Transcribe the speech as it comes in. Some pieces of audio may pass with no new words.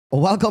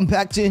Welcome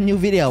back to a new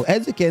video.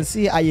 As you can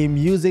see, I am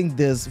using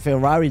this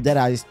Ferrari that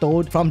I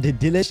stole from the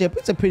dealership.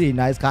 It's a pretty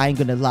nice car, I ain't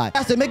gonna lie.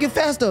 Faster, make it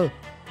faster.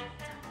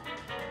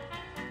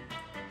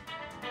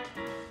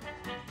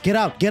 Get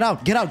out, get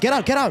out, get out, get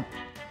out, get out.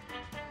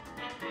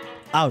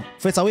 Out.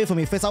 Face away from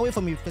me, face away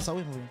from me, face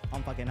away from me.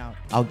 I'm fucking out.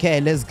 Okay,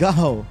 let's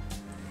go.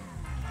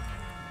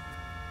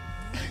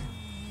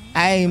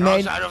 Hey, man.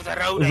 Wrong side of the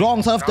road.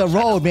 Wrong side of the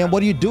road, man.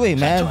 What are you doing,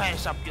 man? Set your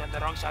hands up. You're on the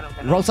wrong side of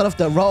the road. Wrong side of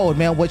the road,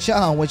 man. Watch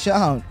out, watch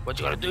out. What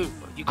you gonna do?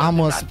 You I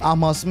gonna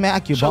must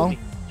smack you, Show bro. me.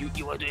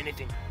 You wanna do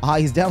anything? Ah,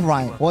 is that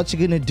right? What you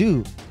gonna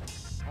do?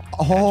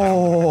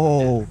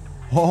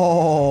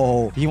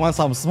 Oh, you want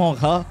some smoke,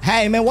 huh?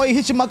 Hey, man, why you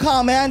hitching my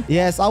car, man?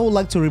 Yes, I would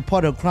like to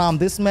report a crime.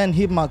 This man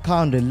hit my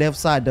car on the left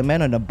side. The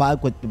man on the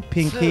bike with the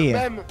pink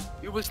hair. Ma'am,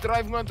 you was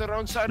driving on the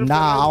wrong side of the road.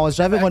 Nah, I was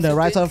driving on the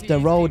right side of the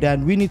road,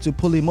 and we need to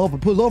pull him over.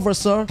 Pull over,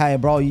 sir. Hey,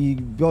 bro, you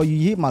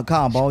hit my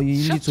car, bro.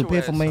 You need to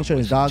pay for my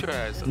insurance, dog.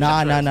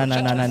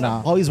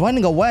 Nah. Oh, he's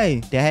running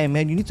away. Hey,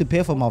 man, you need to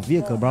pay for my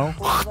vehicle, bro.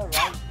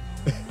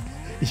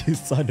 You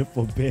son of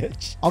a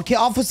bitch. Okay,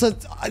 officer,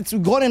 it's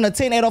going in a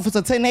 10-8,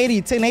 officer,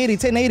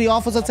 1080,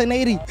 officer,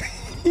 1080.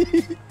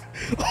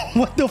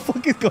 What the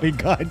fuck is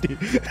going on,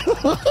 dude?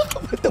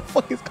 What the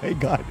fuck is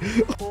going on?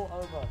 Pull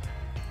over.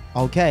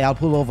 Okay, I'll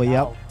pull over,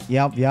 yep.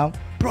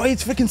 Bro,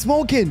 it's freaking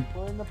smoking.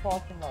 Pull in the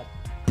parking lot.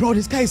 Bro,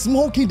 this guy's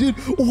smoking, dude.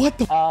 What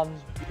the?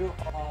 You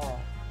are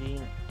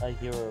being a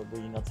hero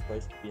where you're not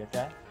supposed to be,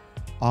 okay?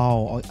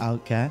 Oh,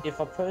 okay. If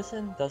a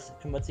person does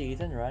commit a hit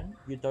and run,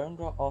 you don't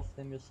go after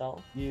them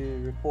yourself. You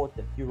report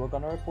it. You were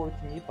gonna report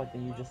it to me, but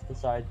then you just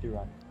decide to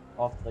run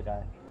after the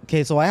guy.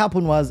 Okay, so what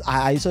happened was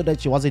I saw that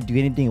she wasn't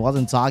doing anything,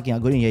 wasn't talking. I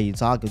couldn't hear you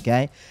talk,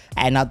 okay?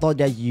 And I thought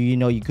that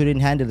you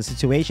couldn't handle the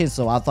situation,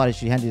 so I thought I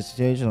should handle the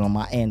situation on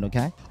my end,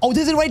 okay? Oh,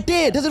 there's it right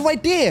there. There's it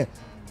right there.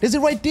 There's it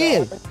right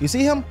there. You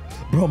see him?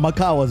 Bro, my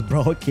car was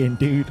broken,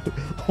 dude.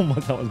 Oh, my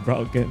car was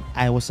broken.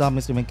 Hey, what's up,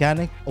 Mr.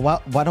 Mechanic?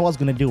 What I was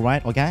gonna do,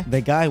 right? Okay, the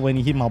guy, when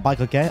he hit my bike,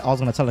 okay, I was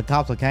gonna tell the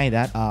cops, okay,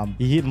 that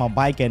he hit my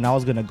bike and I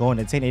was gonna go in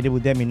the 1080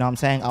 with them. You know what I'm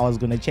saying? I was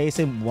gonna chase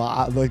him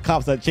while the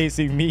cops are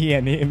chasing me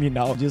and him. You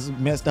know, just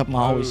messed up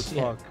my whole shit.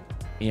 Fuck.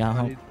 Yeah.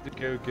 I need to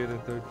go get a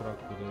tow truck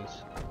for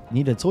this.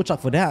 Need a tow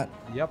truck for that?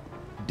 Yep.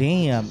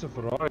 Damn. It's a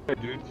Ferrari,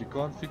 dude. You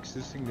can't fix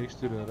this thing next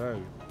to the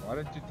road. Why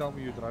don't you tell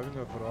me you're driving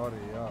a Ferrari?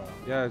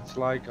 Yeah, it's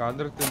like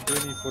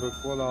 120 for a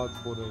call out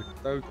for the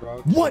tow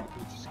truck. What?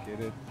 So just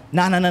get it.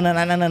 No. Hey, Dude,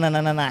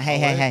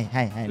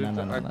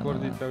 no. I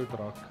called the tow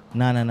truck.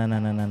 No.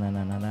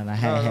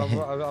 Hey.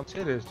 I'm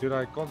serious, dude.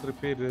 I can't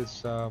repair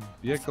this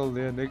vehicle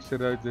there next to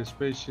the road,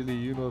 especially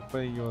you not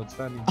paying your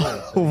outstanding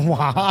bill. So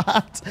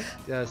What?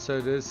 yeah,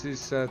 so this is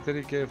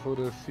 30k for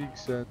the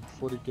fix and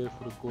 40k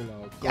for the call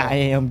out. I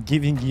am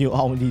giving you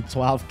only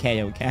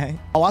 12k, okay?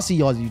 Oh, I see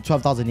yours. You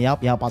 12,000.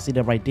 Yep. I see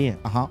that right there.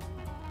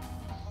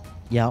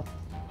 Yep.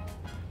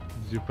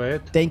 Did you pay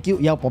it? Thank you.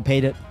 Yep, I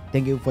paid it.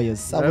 Thank you for your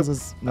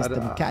services,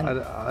 Mr.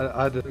 Mechanic.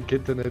 I didn't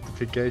get the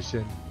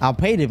notification. I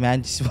paid it,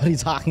 man. What are you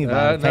talking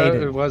about? I paid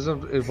it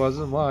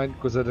wasn't mine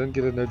because I didn't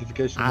get a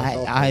notification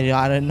myself. I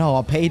don't know.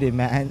 I paid it,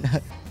 man.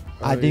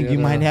 I think you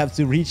might have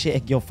to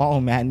recheck your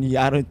phone, man.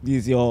 I don't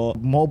use your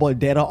mobile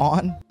data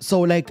on.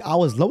 So like I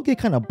was low-key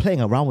kind of playing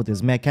around with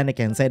this mechanic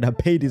and said I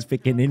paid this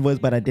freaking invoice,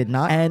 but I did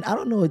not. And I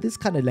don't know, this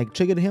kind of like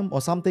triggered him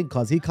or something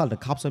because he called the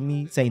cops on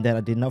me saying that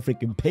I did not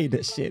freaking pay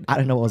this shit. I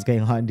don't know what's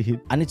going on,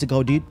 dude. I need to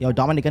go, dude. Yo,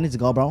 Dominic, I need to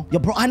go, bro. Yo,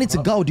 bro, I need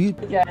to go, dude.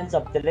 Put your hands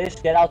up.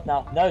 Delish, get out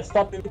now. No,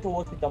 stop moving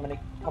towards me, Dominic.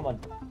 Come on.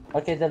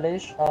 Okay,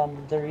 Delish,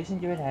 the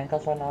reason you're in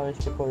handcuffs right now is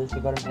because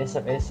you got an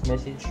SOS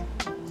message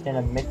saying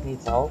a mech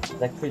needs help.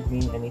 That could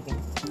mean anything.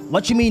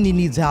 What you mean he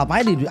needs help? I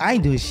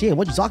ain't doing shit.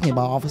 What you talking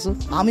about, officer?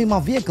 I'm in my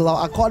vehicle.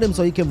 I called him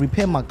so he can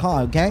repair my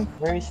car, okay?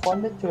 We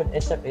responded to an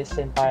SOS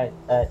sent by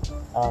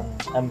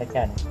a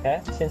mechanic,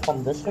 okay? Sent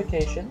from this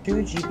location,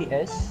 2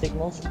 GPS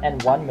signals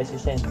and 1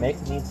 message saying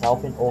mech needs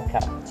help in all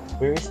caps.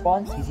 We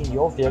respond, he's in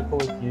your vehicle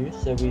with you,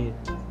 so we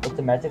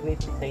automatically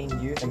detain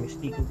you and we're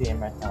speaking to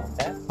him right now,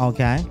 okay?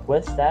 Okay.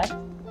 With that,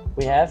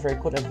 we have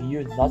record of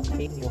you not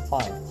paying your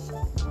fines.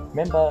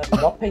 Remember,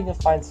 not paying your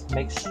fines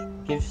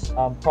gives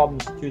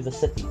problems to the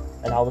city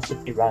and how the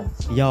city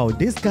runs. Yo,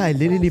 this guy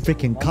literally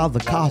freaking called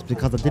the cops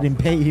because I didn't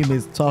pay him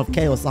his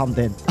 12k or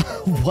something.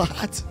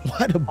 What?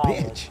 What a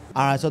bitch.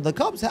 Alright, so the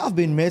cops have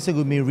been messing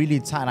with me really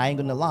tight. I ain't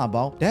gonna lie,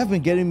 bro. They have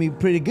been getting me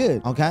pretty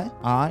good, okay?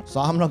 Alright, so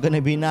I'm not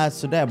gonna be nice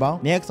to that, bro.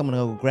 Next, I'm gonna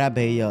go grab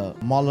a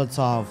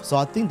Molotov. So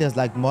I think there's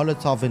like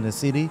Molotov in the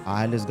city.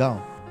 Alright, let's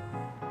go.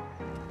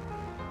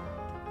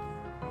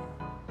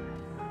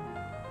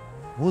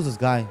 Who's this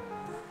guy?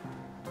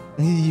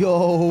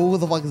 Yo, who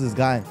the fuck is this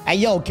guy? Hey,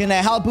 yo, can I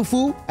help you,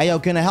 fool? Hey, yo,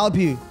 can I help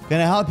you? Can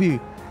I help you?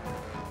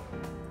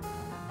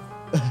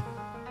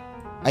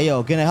 Hey,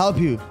 yo, can I help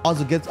you? I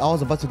was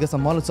about to get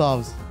some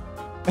Molotovs.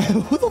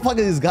 Who the fuck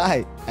is this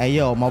guy? Hey,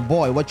 yo, my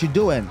boy, what you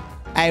doing?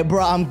 Hey,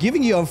 bro, I'm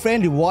giving you a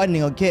friendly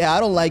warning, okay? I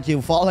don't like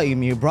you following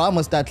me, bro. I'm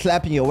gonna start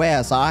clapping your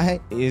ass,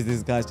 alright? Is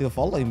this guy still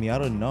following me? I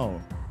don't know.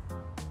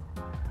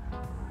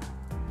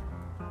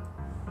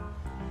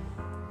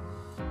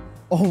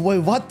 Oh, wait,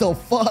 what the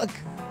fuck?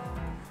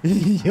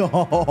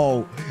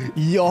 Yo,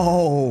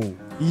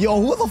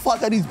 who the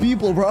fuck are these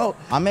people, bro?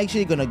 I'm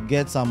actually gonna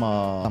get some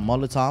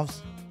Molotovs.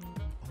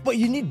 But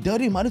you need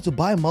dirty money to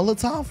buy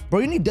Molotov?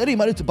 Bro, you need dirty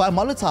money to buy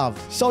Molotov.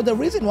 So the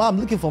reason why I'm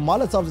looking for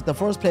Molotovs in the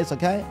first place,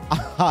 okay?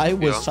 I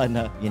was trying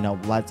to, you know,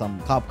 light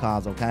some cop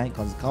cars, okay?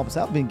 Because cops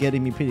have been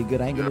getting me pretty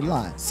good, I ain't gonna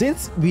lie.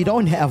 Since we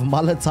don't have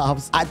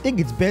Molotovs, I think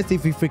it's best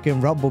if we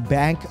freaking rob a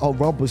bank or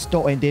rob a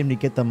store and then we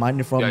get the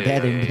money from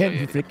that and then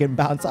we freaking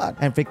bounce out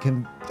and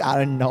freaking, I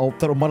don't know,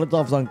 throw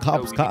Molotovs on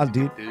cops' cars,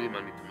 dude.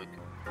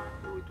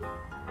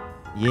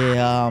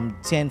 Yeah,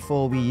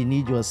 10-4, we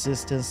need your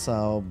assistance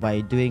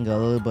by doing a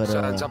little bit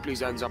of Hands up, please.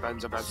 Hands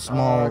up.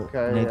 small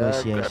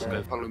negotiation.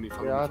 Okay, follow me.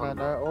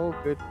 No, all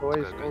good,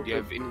 boys. Okay, All do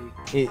you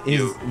good.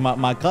 have any?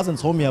 My cousin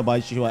told me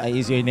about you.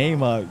 Is your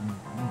name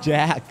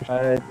Jack?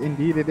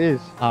 Indeed, it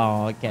is.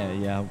 Oh, okay,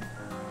 yeah.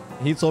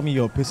 He told me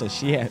you're a piece of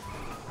shit.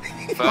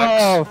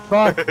 Oh,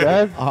 fuck,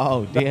 that.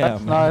 Oh, damn.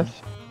 That's man. nice.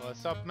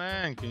 What's up,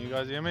 man? Can you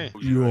guys hear me?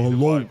 Yeah,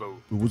 hello.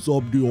 What's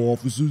up, the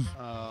officers?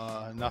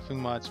 Nothing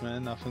much,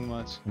 man. Nothing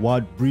much.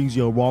 What brings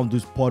you around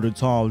this part of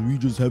town? We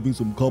just having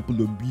some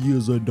couple of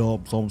beers and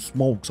some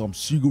smoke, some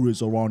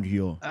cigarettes around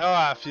here.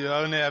 Oh, if you're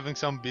only having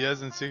some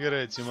beers and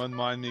cigarettes, you won't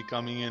mind me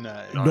coming in.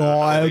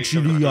 No,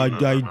 actually,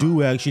 I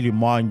do actually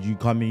mind you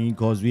coming in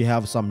because we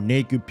have some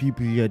naked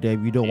people here that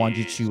we don't want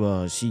you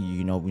to see,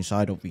 you know,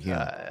 inside over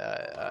here.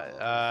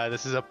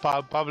 This is a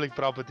public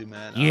property,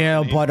 man.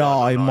 Yeah, but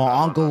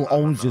my uncle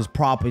owns this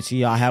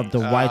property. I have the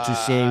right to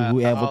say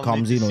whoever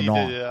comes in or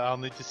not. I'll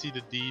need to see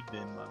the deed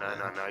then, man.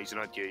 No, he's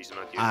not here.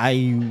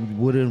 I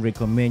wouldn't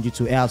recommend you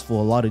to ask for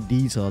a lot of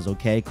details,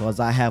 okay? Because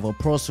I have a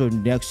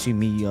person next to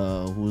me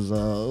who's a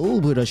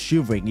little bit of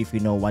shivering, if you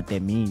know what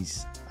that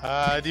means.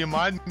 Do you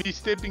mind me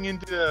stepping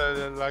into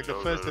the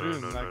first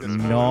room? Like the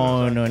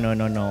small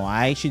room? No.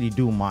 I actually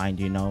do mind,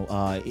 you know.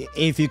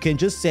 If you can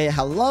just say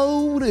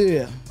hello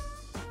there.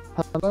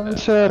 Hello,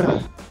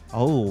 sir.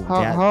 Oh,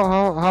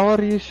 how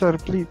are you, sir?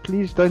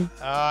 Please don't.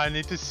 I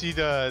need to see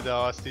the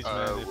hostage,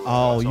 man.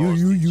 Oh,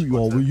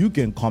 you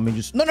can come and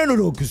just no,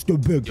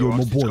 step back here,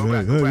 my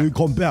boy. Hey,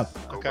 come back.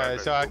 Okay,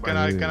 so can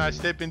I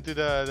step into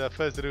the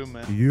first room,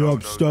 man? Yeah,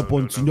 step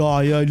on.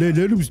 Let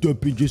him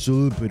step in just a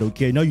little bit,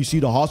 okay? Now you see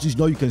the hostage.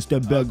 Now you can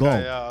step back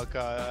on. Yeah, okay,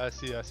 I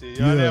see.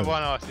 You only have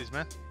one hostage,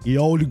 man. You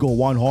only got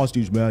one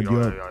hostage, man.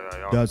 Yeah,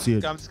 that's it.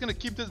 Okay, I'm just gonna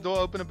keep this door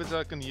open a bit so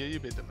I can hear you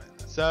better, man.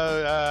 So,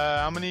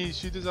 how many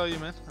shooters are you,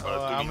 man?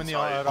 How many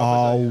robbers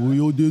are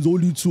you? There's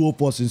only 2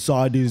 of us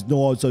inside. There's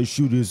no outside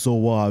shooters,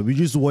 so we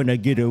just want to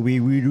get away.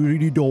 We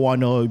really don't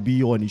want to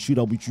be on the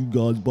shootout with you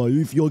guys, but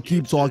if you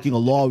keep talking a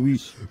lot, we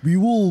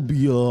will be,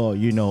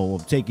 you know,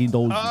 taking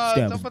those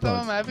steps.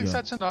 I'm having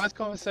such a nice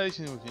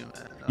conversation with you,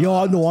 man. Yeah,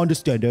 I know, I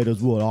understand that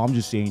as well. I'm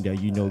just saying that,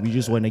 you know, we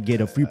just want to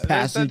get a free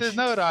passage. There's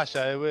no rush,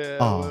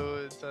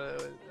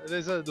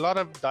 there's a lot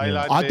of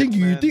daylight. I think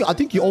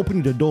you're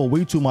opening the door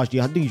way too much.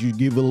 I think you should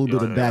give a little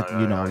bit of back.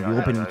 You know, you're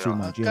opening too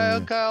much.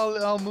 Okay,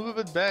 I'll move a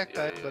bit back,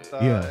 but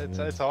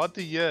it's hard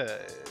to hear.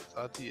 It's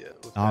hard to hear.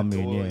 I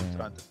mean,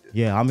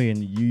 yeah. I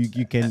mean,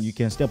 you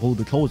can step a little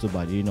bit closer,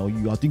 but you know,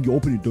 I think you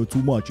open the door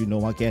too much. You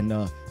know, I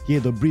can hear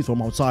the breeze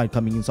from outside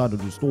coming inside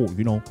of the store.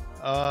 You know.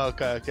 Oh,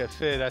 okay,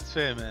 fair. That's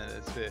fair, man.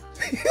 That's fair.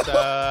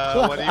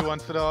 So, what do you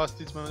want for the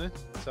hostage, man?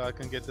 So I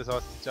can get this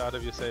hostage out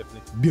of you safely.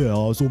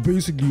 Yeah. So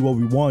basically, what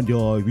we want,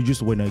 we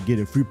just want to get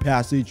a free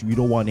passage. We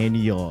don't want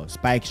any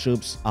spike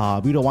strips.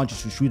 We don't want you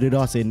to shoot at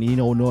us, and you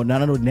know,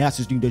 none of the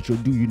nasty things that you'll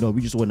do. You know,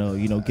 we just want to,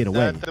 you know, get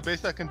away. The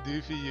best I can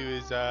do for you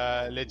is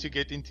let you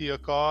get into your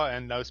car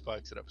and no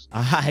spike strips.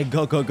 Alright,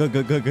 go.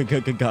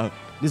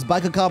 This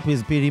biker cop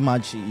is pretty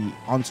much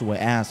onto her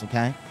ass,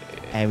 okay?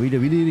 And we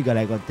really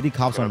got 3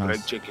 cops on us.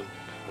 Brake checking.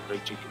 Look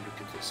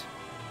at this.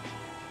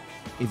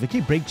 If we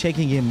keep brake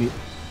checking him,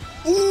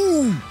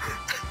 ooh!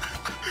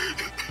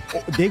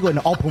 They're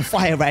gonna open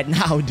fire right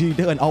now, dude.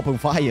 They're gonna open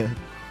fire.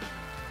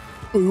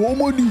 Hey, I'm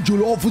gonna need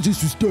your officers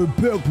to step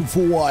back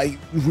before I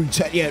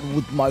retaliate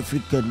with my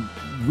freaking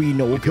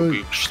Reno, okay?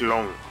 Big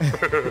schlong.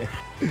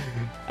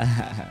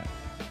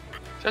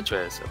 Shut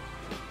your ass up.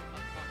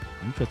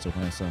 You shut your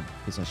ass up.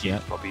 Piece of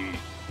shit. Bobby.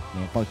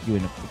 Man, fuck you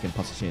in the freaking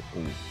piece of shit.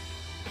 Oh.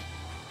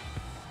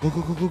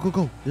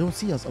 Go. They don't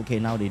see us. Okay,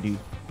 now they do.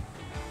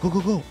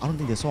 Go. I don't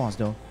think they saw us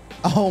though.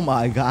 Oh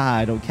my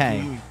god,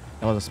 okay.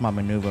 That was a smart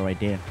maneuver right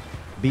there.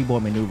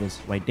 B-boy maneuvers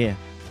right there.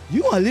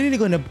 You are literally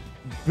gonna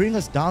bring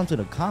us down to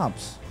the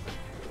cops.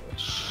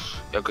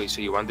 Okay,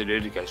 so you want the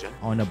dedication?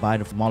 I wanna buy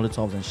the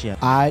Molotovs and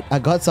shit. I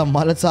got some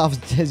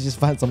Molotovs. Let's just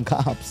find some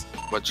cops.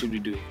 What should we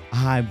do?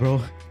 Alright, bro.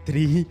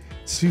 3,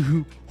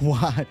 2,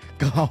 1,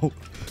 go.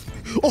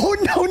 Oh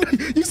no,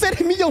 you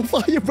setting me on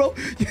fire, bro.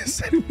 You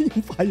setting me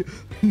on fire.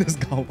 Let's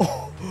go.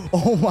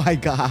 Oh my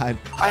god.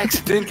 I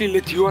accidentally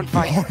lit you on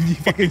fire. Oh, you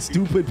fucking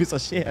stupid piece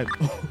of shit.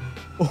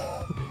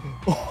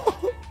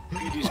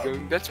 Speedy's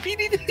going. That's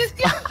Speedy.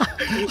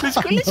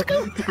 Let's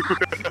go.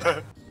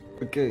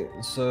 Okay,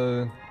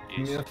 so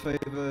do me a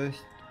favor.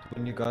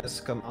 When you guys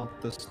come out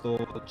the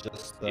store,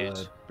 just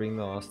bring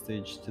the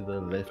hostage to the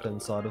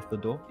left-hand side of the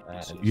door.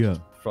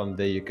 And from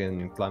there you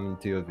can climb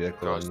into your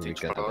vehicle and we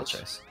can have a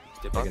chase.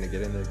 Step They're out. gonna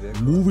get in their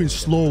vehicle. Moving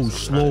slowly.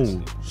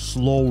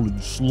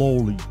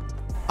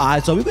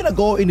 Alright, so we're gonna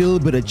go in a little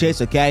bit of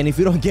chase, okay? And if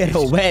you don't get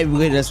away,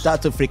 we're gonna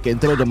start to freaking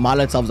throw the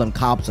Molotovs on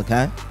cops,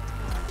 okay?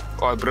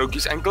 Oh, I broke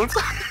his ankles.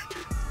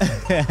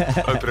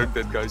 I broke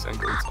that guy's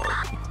ankles.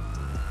 Oh.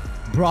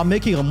 Bro, I'm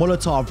making a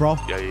Molotov, bro.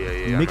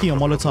 Yeah. Making no a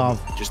problem, no Molotov.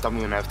 problem. Just tell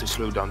me when I have to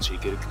slow down so you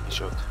get a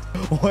shot.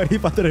 What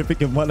if I throw a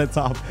freaking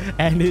Molotov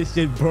and this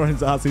shit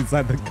burns us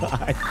inside the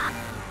car?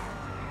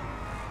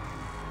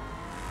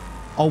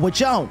 Oh,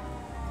 watch out!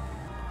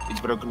 It's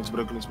broken.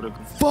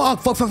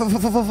 Fuck.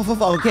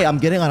 Okay, I'm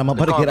getting on. I'm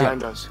about to get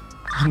out. Us.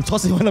 I'm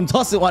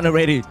tossing one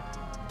already.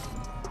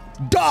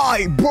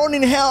 Die! Burn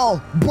in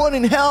hell!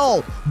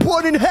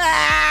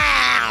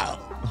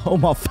 Oh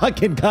my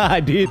fucking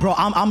god, dude. Bro,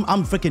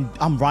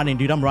 I'm running,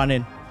 dude. I'm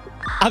running.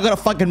 I got a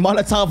fucking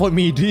Molotov on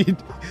me, dude.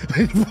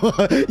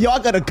 Y'all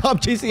got a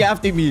cop chasing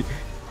after me.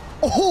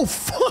 Oh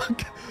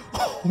fuck!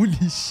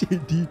 Holy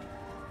shit, dude.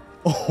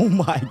 Oh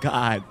my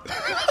god.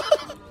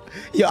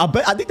 Yeah,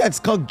 I think that's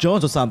Cock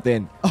Jones or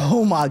something.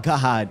 Oh my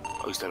god.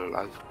 Oh, he's still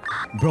alive.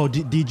 Bro,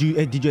 did you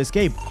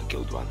escape? I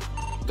killed one.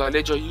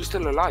 Daleg, are you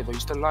still alive?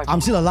 I'm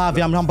still alive.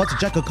 Yeah, I'm about to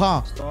jack a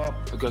car.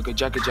 Okay,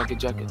 jack it.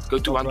 Go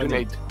to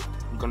 128.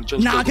 I'm gonna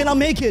change. Nah, I cannot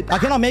make it.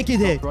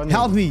 there.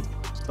 Help me.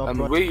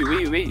 Where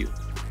you?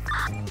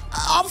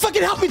 I'm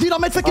fucking help me, dude.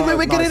 I'm at fucking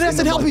way getting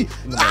arrested. Help me.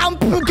 I'm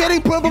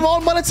getting purple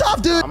on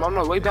Molotov, dude. I'm on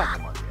my way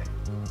back.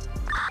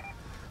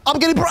 I'm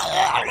getting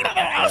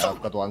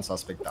I've got one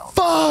suspect down.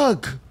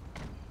 Fuck.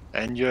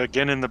 And you're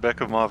again in the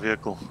back of my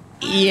vehicle.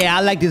 Yeah,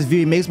 I like this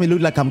view. It makes me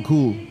look like I'm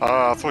cool.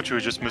 I thought you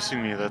were just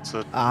missing me, that's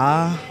it.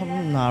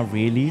 Not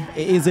really.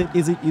 Is it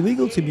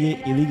illegal to be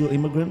an illegal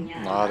immigrant?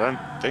 No, I don't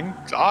think.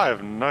 I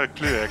have no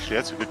clue, actually.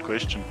 That's a good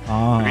question.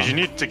 Ah. Because you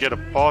need to get a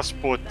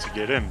passport to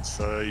get in,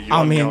 so you're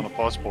on a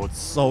passport.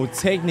 So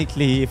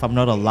technically, if I'm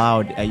not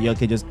allowed, you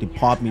can just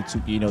deport me to,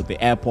 the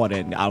airport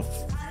and I'll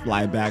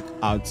fly back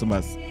out to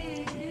my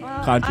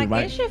country, I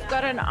right? guess you've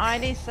got an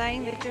ID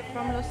saying that you're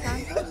from Los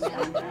Santos.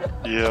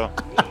 Yeah.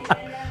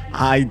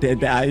 I Do you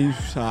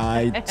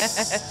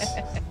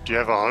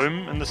have a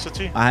home in the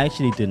city? I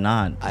actually did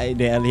not.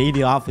 The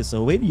lady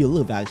officer, where do you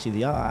live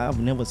actually? I've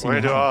never seen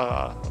Where do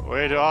I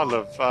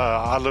live?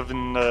 I live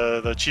in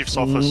the chief's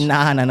office.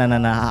 Nah.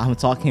 I'm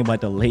talking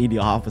about the lady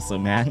officer,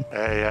 man.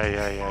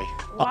 Hey.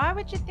 Why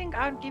would you think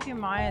I'd give you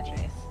my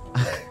address?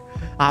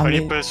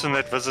 Only person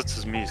that visits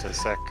is me, so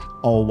sack.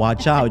 Oh,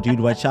 watch out, dude.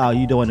 Watch out.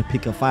 You don't want to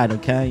pick a fight,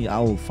 okay? I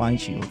will find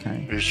you,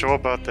 okay? Are you sure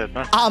about that,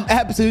 man? I'm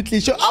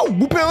absolutely sure. Oh,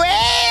 whoop your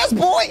ass,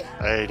 boy!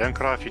 Hey, don't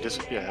cry if you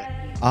disappear.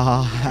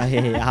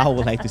 Hey, I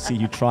would like to see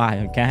you try,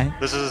 okay?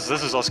 This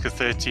is Oscar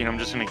 13. I'm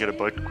just gonna get a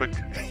boat quick.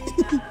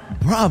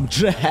 Bro, I'm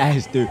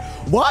trash, dude.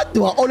 What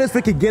do I always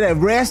freaking get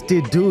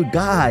arrested, dude?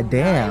 God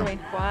damn. I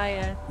went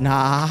quiet.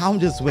 Nah, I'm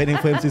just waiting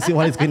for him to see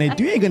what he's gonna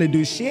do. He ain't gonna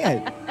do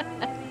shit.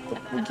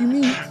 What do you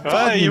mean?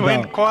 You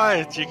went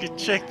quiet. You can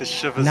check the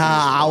shivers.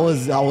 Nah, I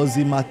was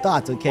in my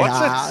thoughts, okay?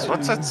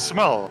 What's that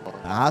smell?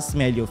 I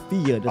smell your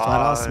fear. That's what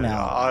I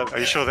smell. Are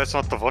you sure that's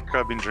not the vodka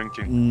I've been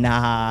drinking?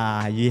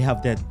 Nah, you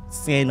have that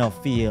scent of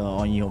fear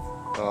on your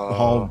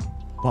whole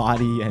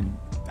body and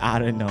I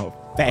don't know,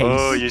 face.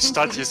 Oh, you're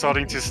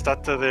starting to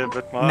stutter there,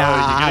 but you're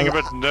Nah, getting a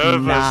bit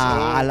nervous.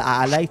 Nah,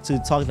 I like to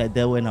talk like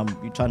that when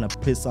you're trying to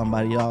piss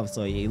somebody off,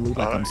 so it looks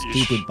like I'm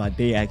stupid, but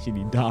they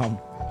actually dumb.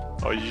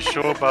 Are you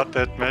sure about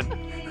that, man?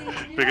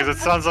 Because it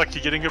sounds like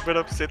you're getting a bit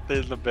upset there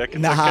in the back. It's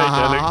Nah, okay,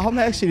 Daleg. I'm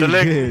actually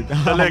Daleg, good.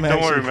 Daleg,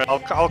 don't worry, man.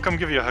 I'll come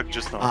give you a hug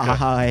just now.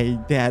 Okay?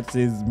 That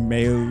is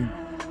male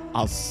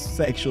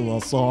sexual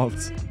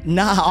assault.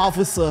 Nah,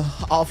 officer.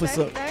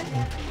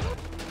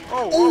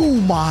 Oh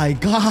my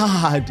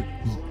god.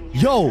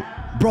 Yo,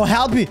 bro,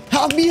 help me.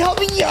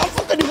 Yeah,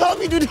 fucking help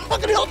me, dude.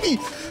 Fucking help me.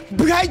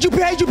 Behind you.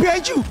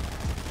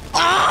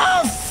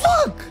 Ah,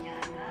 fuck.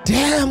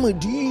 Damn it,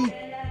 dude.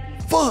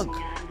 Fuck.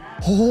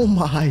 Oh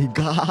my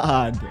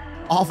god.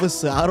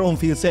 Officer, I don't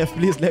feel safe.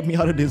 Please let me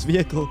out of this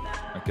vehicle.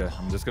 Okay,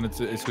 I'm just gonna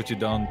escort you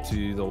down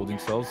to the holding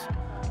cells.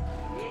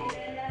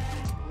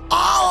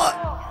 Oh!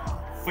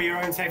 For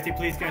your own safety,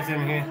 please get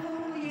in here.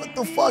 What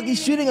the fuck?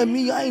 He's shooting at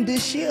me. I ain't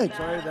this shit.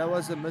 Sorry, that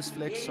was a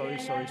misflex. Sorry.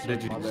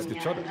 Did you just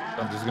get shot at?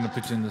 I'm just gonna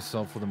put you in the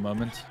cell for the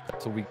moment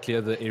until we clear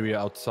the area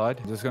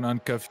outside. I'm just gonna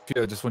uncuff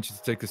you. I just want you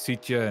to take a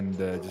seat here and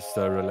just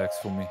relax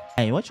for me.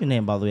 Hey, what's your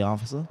name, by the way,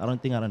 officer? I don't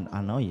think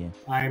I know you.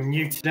 I am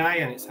new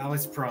today, and it's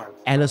Alice Prime.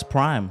 Alice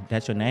Prime.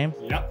 That's your name?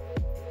 Yep.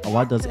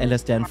 What does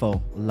LS stand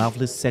for?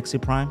 Lovely, sexy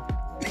Prime?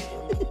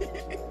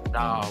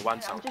 Nah, one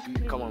sound.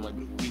 Come on, my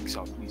big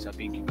sound, please. I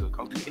beg you, Kirk.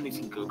 I'll do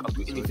anything, Kirk. I'll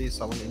do anything. There's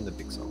someone in the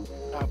big sound.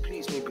 Nah,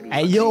 please, maybe.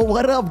 Hey, yo,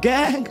 what up,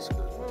 gang?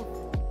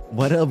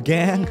 What up,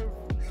 gang?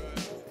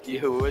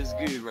 Yo, what's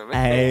good, man?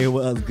 Hey,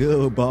 what's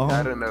good, bro?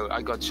 I don't know.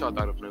 I got shot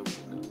out of nowhere.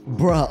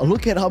 Bruh,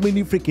 look at how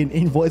many freaking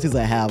invoices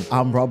I have.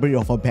 Armed robbery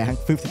of a bank,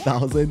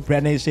 50,000.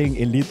 Brandishing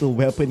a lethal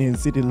weapon in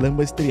city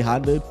limits,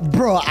 300.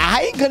 Bro,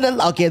 I ain't gonna...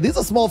 Okay, this is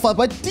a small fight,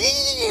 but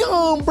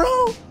damn,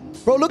 bro.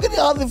 Bro, look at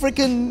the other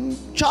freaking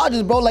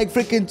charges, bro. Like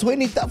freaking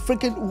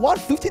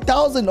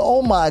 50,000.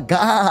 Oh my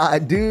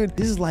god, dude.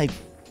 This is like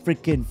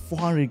freaking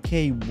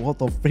 400K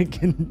worth of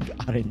freaking,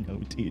 I don't know,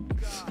 dude.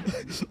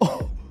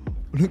 Oh,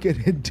 look at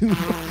it, dude.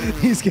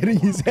 He's getting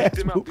his ass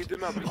Beat him up, whooped. beat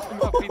him up, beat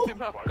him up, beat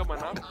him up. Come on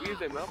now, beat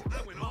him up.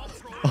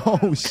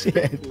 Oh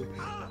shit.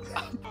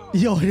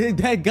 Yo,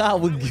 that guy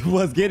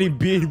was getting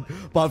beat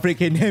by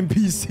freaking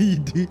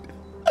NPC, dude.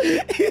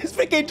 He's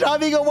freaking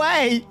driving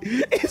away.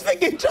 He's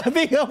freaking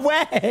driving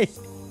away.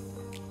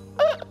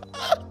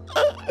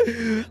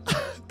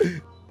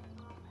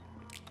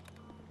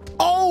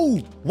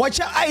 Oh, watch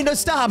out. Hey, no,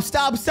 stop.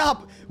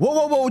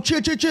 Whoa.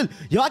 Chill.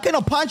 Yo, I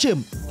cannot punch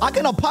him.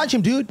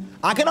 Dude.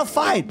 I cannot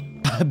fight.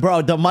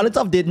 Bro, the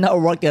Molotov did not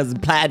work as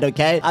planned,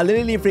 okay? I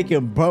literally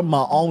freaking burned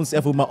my own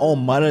self with my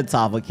own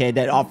Molotov, okay?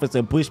 That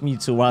officer pushed me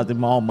towards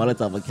my own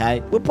Molotov,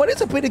 okay? But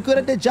police are pretty good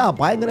at their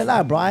job. I ain't gonna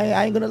lie, bro.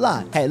 I ain't gonna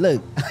lie. Hey,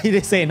 look. You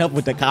didn't say enough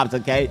with the cops,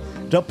 okay?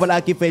 Drop a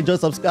like if you enjoyed,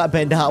 subscribe,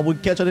 and I will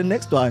catch you on the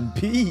next one.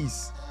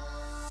 Peace.